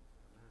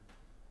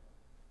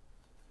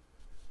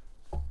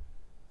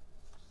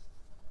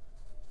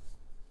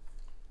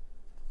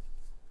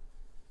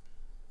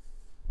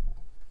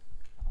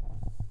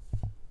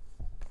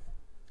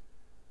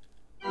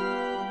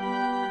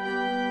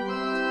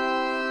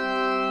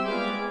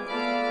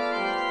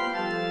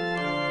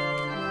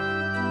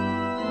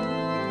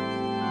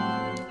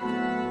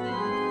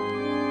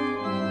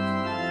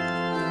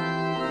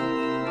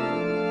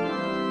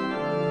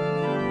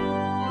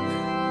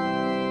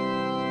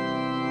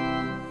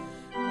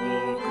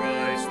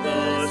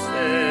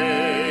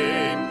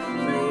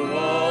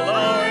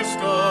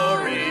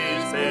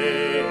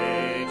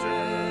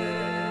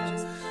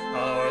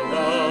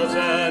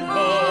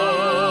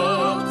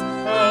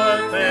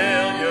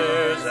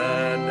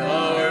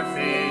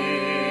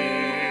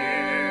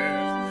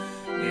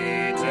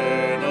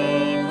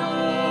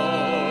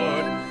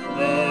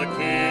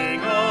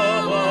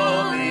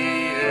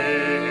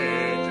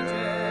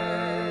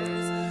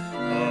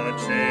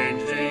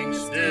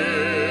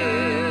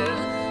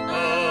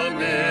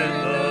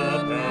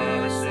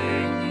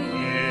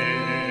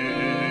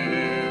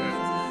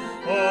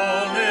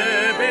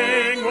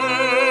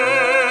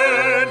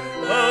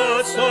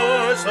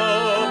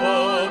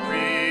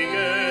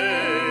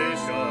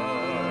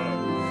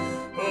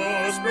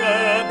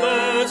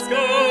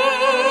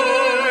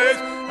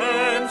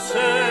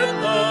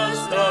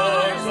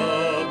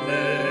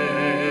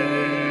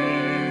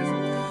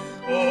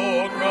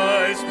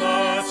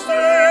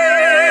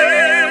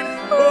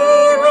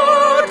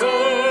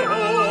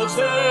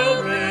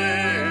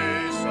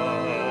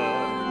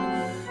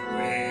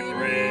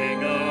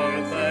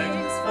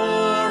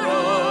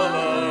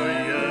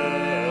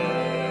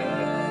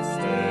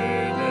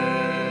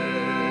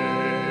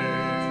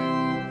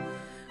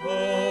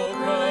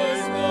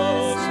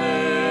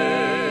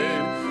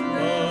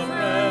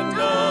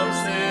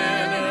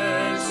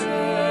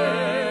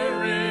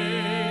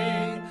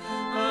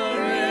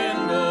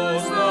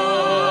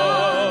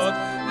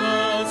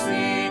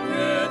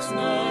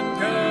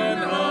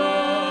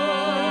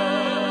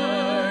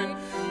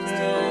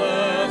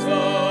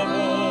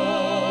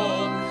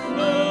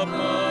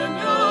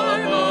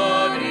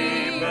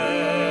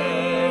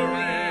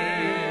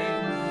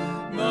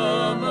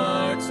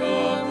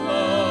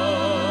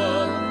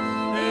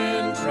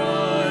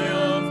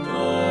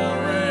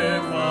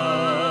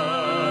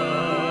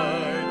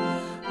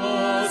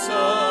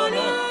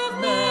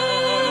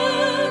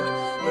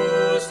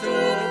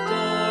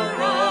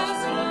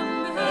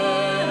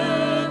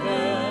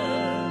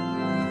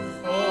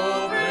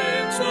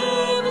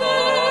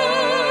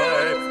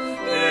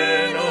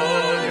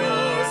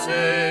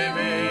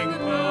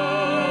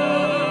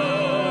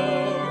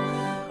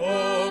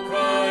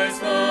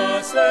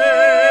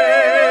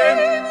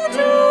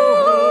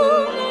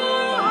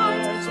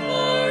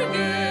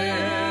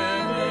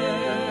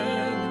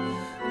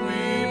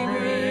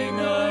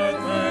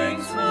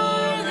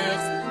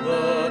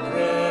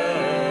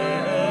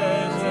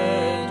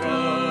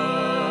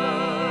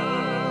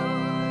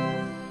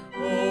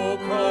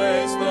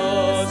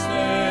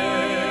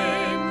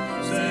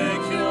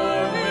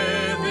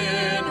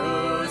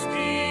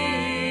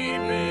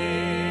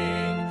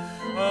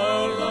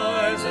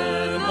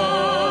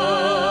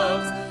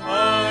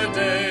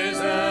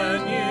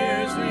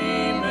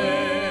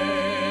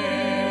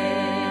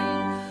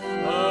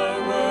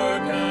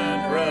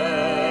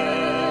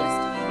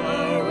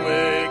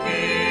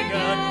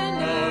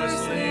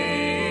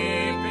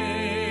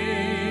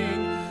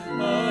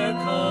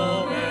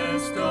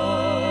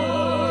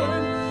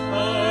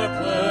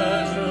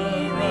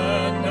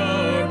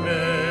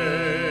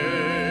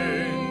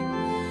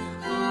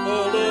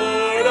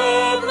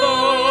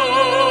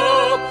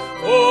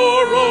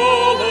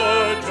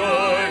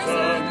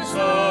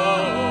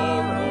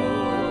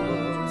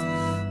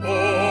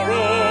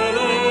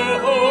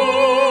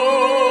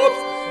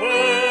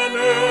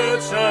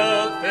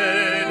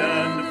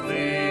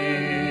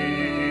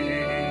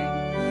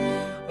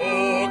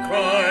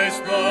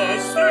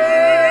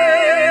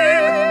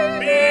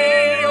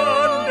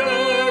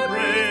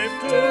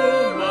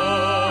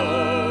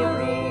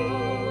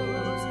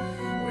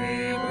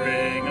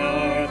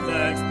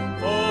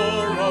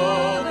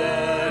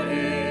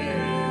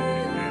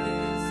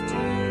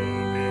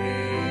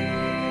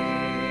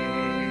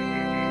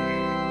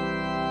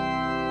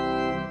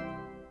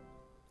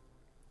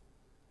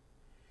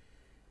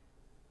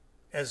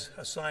 As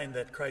a sign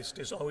that Christ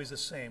is always the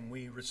same,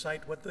 we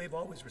recite what they've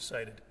always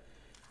recited,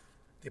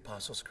 the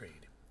Apostles'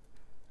 Creed.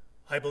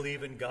 I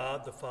believe in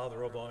God, the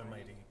Father of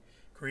Almighty,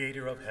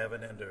 creator of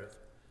heaven and earth.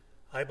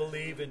 I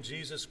believe in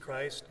Jesus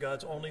Christ,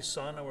 God's only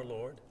Son, our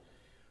Lord,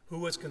 who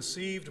was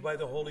conceived by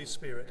the Holy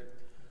Spirit,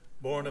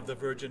 born of the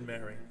Virgin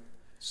Mary,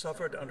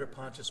 suffered under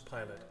Pontius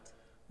Pilate,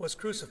 was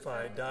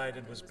crucified, died,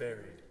 and was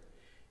buried.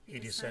 He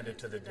descended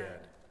to the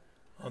dead.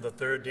 On the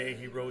third day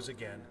he rose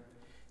again.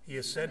 He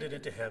ascended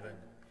into heaven.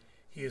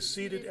 He is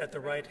seated at the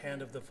right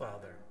hand of the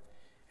Father,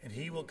 and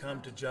he will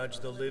come to judge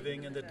the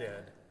living and the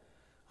dead.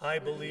 I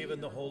believe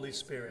in the Holy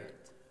Spirit,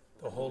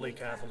 the Holy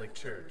Catholic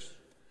Church,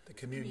 the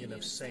communion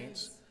of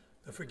saints,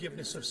 the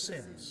forgiveness of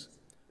sins,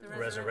 the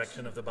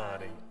resurrection of the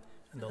body,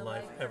 and the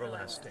life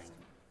everlasting.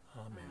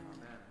 Amen.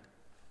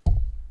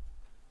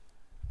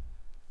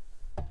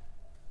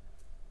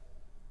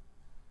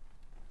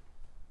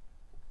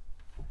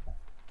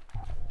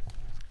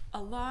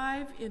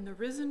 Alive in the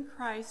risen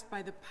Christ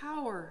by the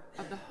power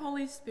of the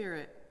Holy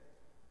Spirit,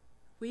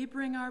 we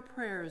bring our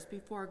prayers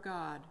before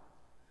God,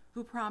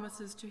 who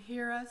promises to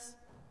hear us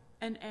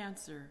and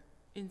answer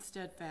in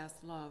steadfast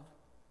love.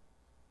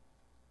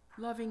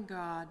 Loving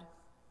God,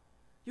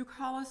 you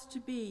call us to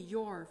be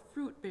your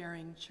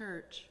fruit-bearing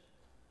church.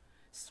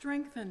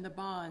 Strengthen the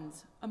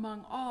bonds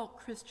among all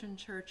Christian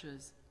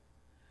churches.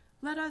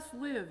 Let us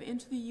live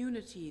into the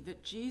unity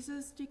that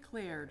Jesus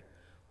declared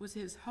was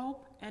his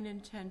hope and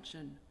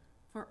intention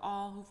for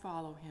all who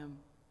follow him.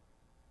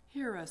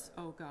 Hear us,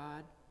 O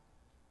God.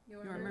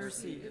 Your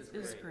mercy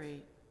is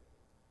great.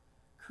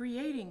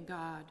 Creating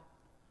God,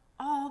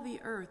 all the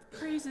earth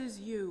praises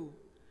you.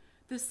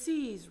 The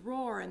seas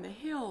roar and the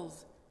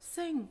hills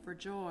sing for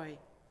joy.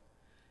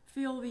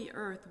 Fill the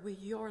earth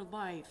with your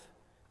life,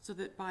 so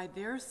that by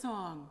their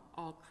song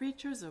all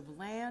creatures of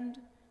land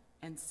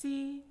and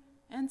sea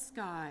and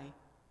sky,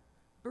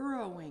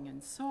 burrowing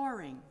and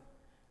soaring,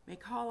 may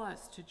call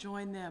us to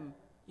join them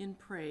in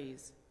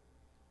praise.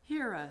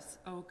 Hear us,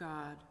 O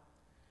God.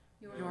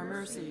 Your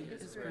mercy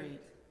is great.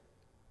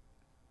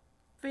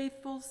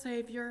 Faithful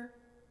Savior,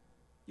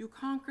 you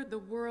conquered the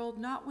world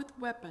not with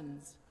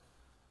weapons,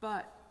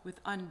 but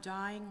with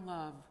undying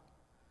love.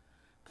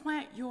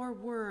 Plant your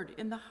word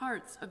in the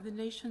hearts of the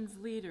nation's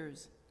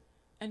leaders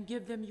and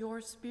give them your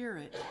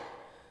spirit,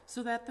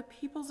 so that the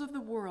peoples of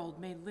the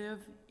world may live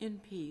in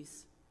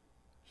peace.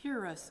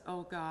 Hear us,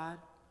 O God.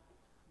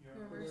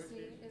 Your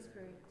mercy is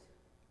great.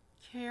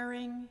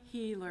 Caring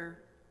healer,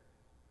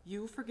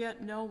 you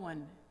forget no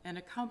one and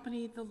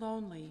accompany the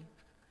lonely.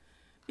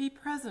 Be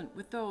present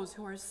with those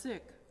who are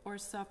sick or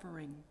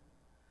suffering.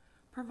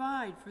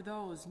 Provide for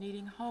those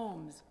needing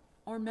homes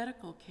or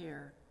medical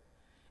care,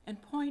 and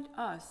point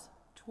us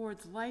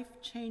towards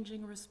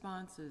life-changing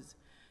responses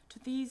to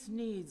these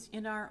needs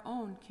in our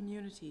own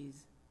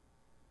communities.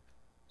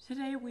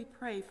 Today we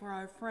pray for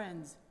our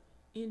friends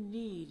in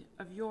need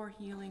of your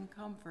healing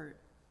comfort.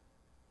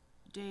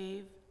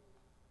 Dave,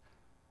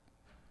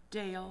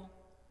 Dale,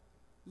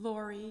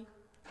 Lori,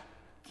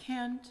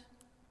 Kent,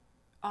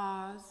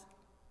 Oz,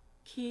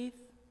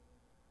 Keith,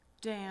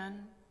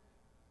 Dan,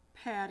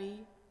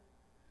 Patty.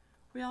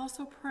 We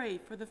also pray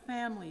for the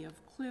family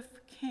of Cliff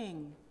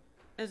King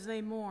as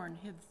they mourn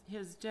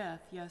his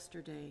death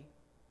yesterday.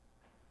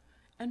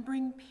 And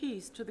bring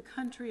peace to the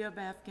country of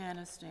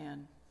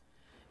Afghanistan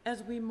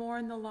as we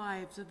mourn the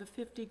lives of the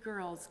 50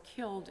 girls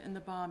killed in the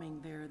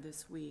bombing there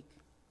this week.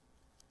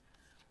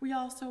 We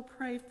also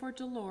pray for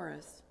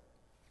Dolores,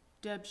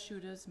 Deb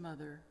Shuta's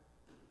mother.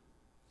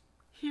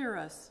 Hear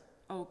us,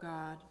 O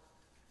God.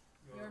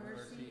 Your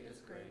mercy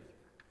is great.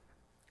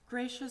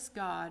 Gracious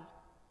God,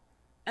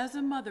 as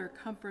a mother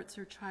comforts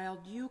her child,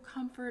 you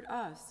comfort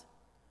us.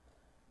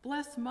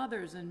 Bless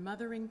mothers and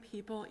mothering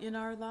people in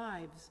our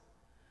lives.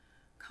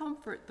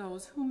 Comfort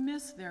those who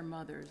miss their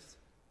mothers,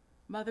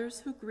 mothers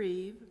who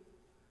grieve,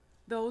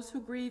 those who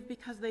grieve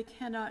because they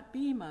cannot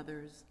be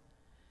mothers,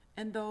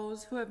 and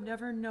those who have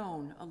never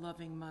known a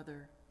loving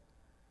mother.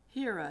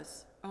 Hear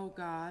us, O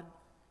God.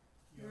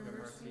 Your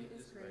mercy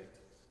is great.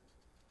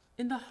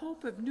 In the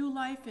hope of new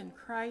life in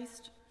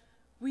Christ,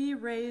 we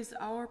raise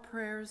our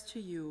prayers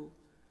to you,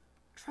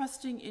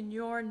 trusting in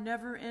your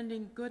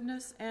never-ending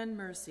goodness and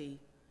mercy,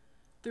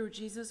 through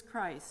Jesus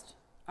Christ,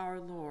 our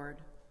Lord.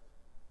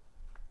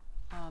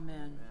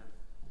 Amen.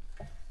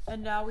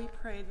 And now we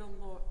pray the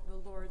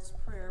Lord's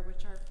Prayer,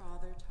 which our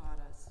Father taught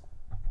us.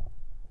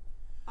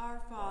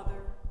 Our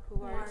Father,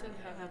 Who art in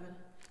heaven,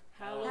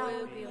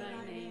 hallowed be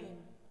thy name.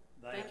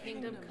 Thy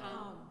kingdom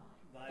come,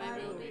 thy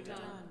will be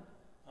done,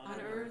 on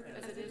earth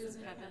as it is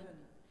in heaven.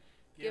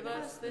 Give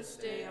us this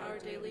day our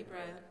daily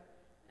bread,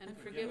 and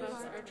forgive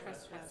us our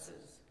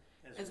trespasses,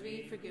 as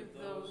we forgive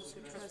those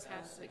who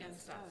trespass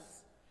against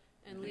us.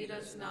 And lead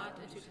us not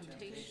into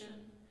temptation,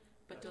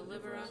 but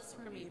deliver us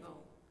from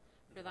evil.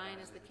 For thine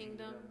is the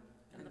kingdom,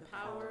 and the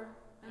power,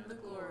 and the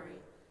glory,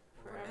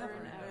 forever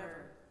and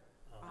ever.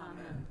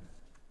 Amen.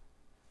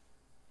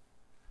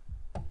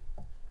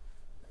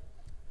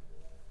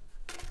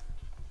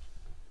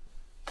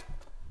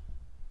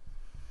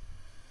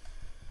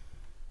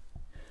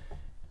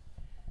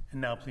 And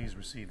now please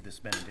receive this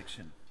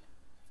benediction.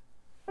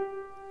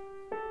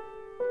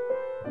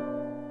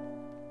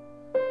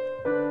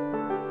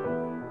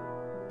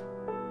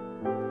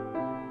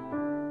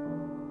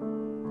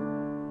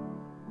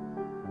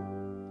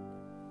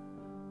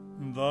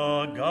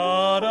 The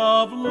God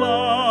of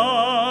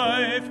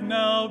life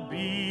now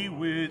be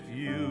with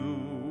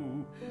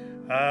you,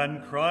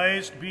 and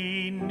Christ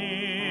be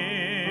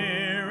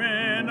near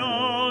in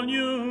all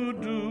you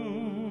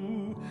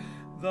do.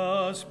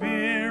 The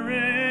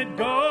Spirit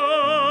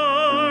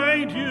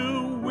guide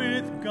you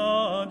with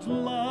God's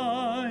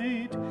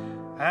light,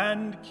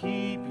 and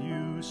keep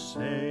you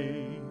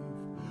safe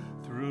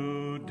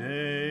through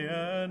day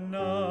and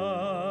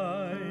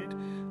night,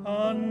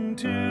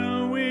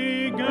 until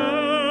we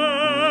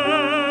gather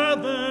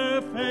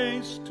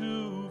face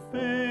to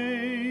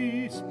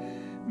face.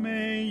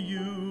 May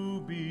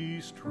you be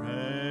strengthened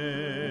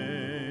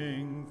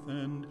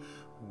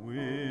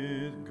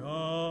with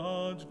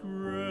God's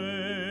grace.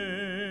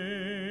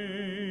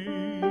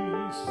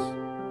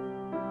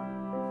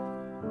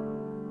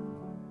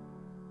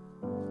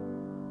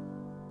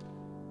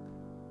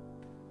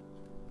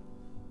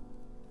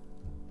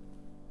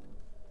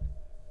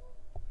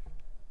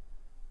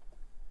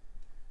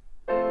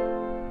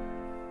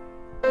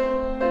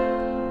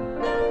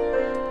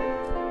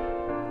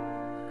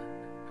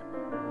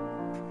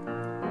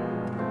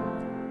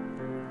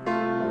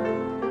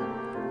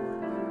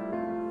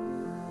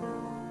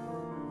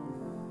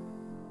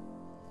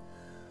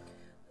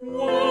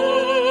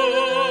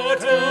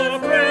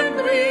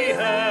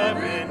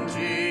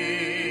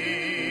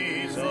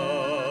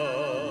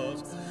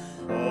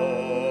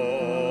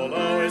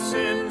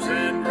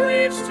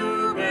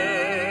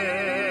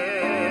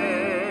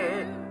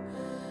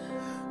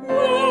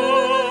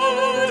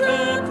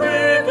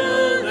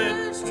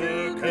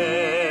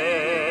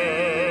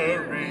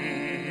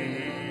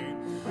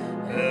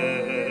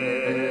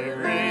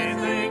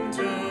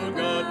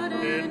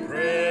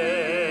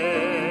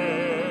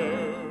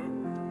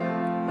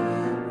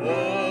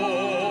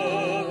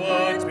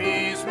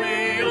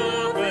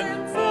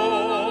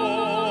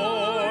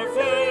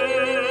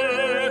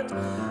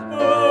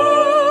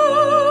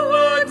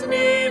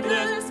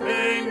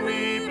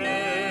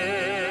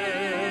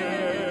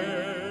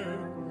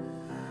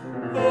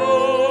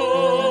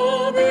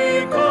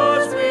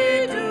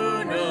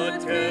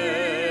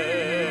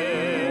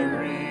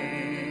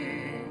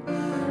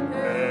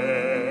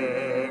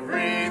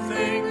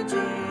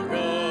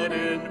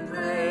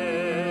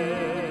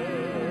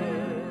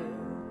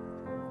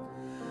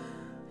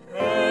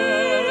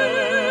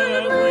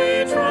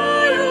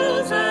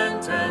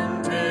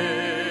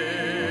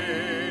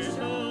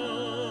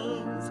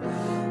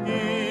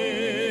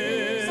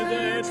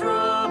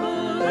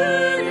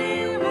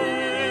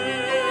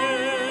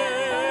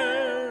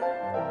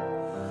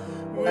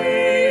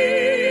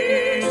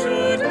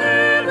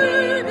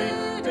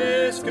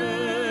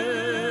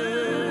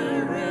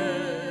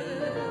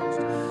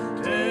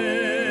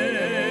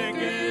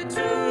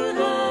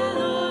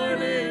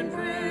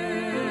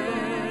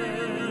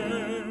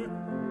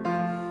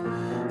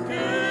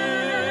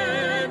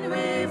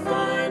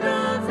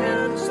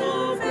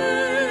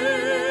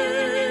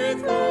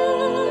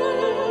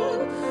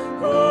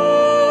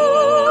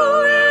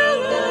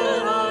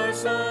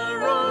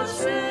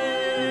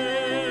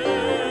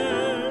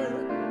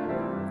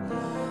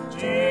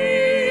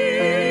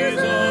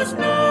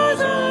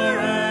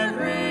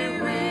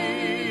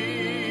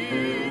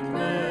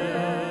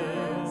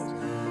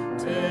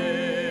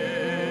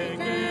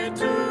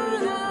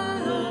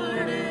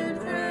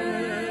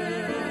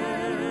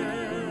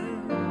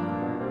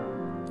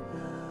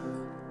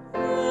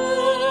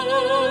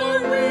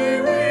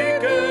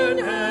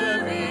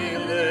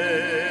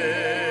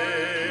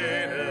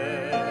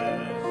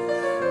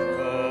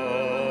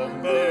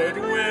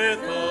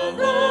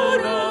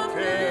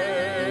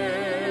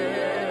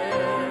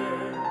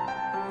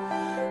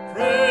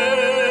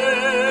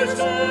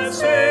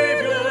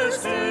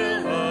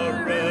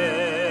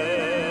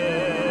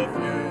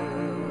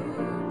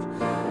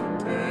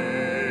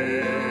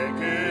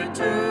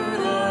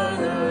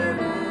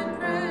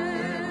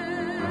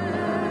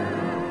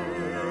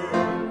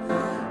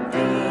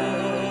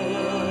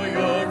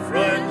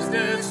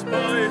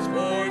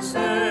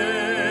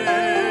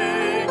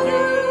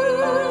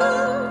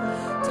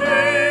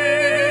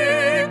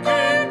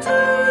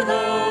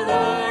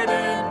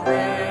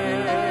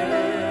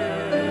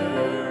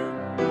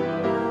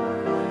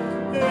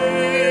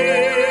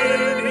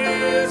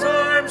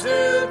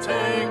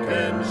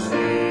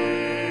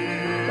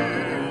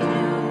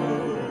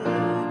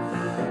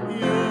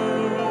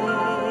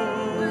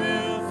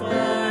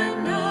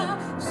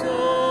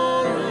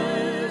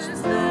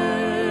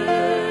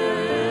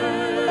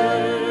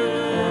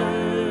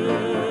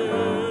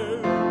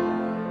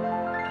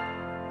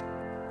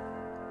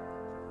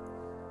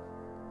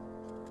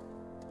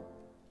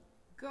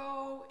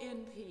 Go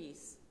in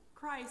peace.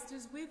 Christ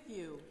is with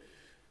you.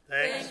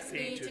 Thanks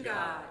be to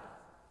God.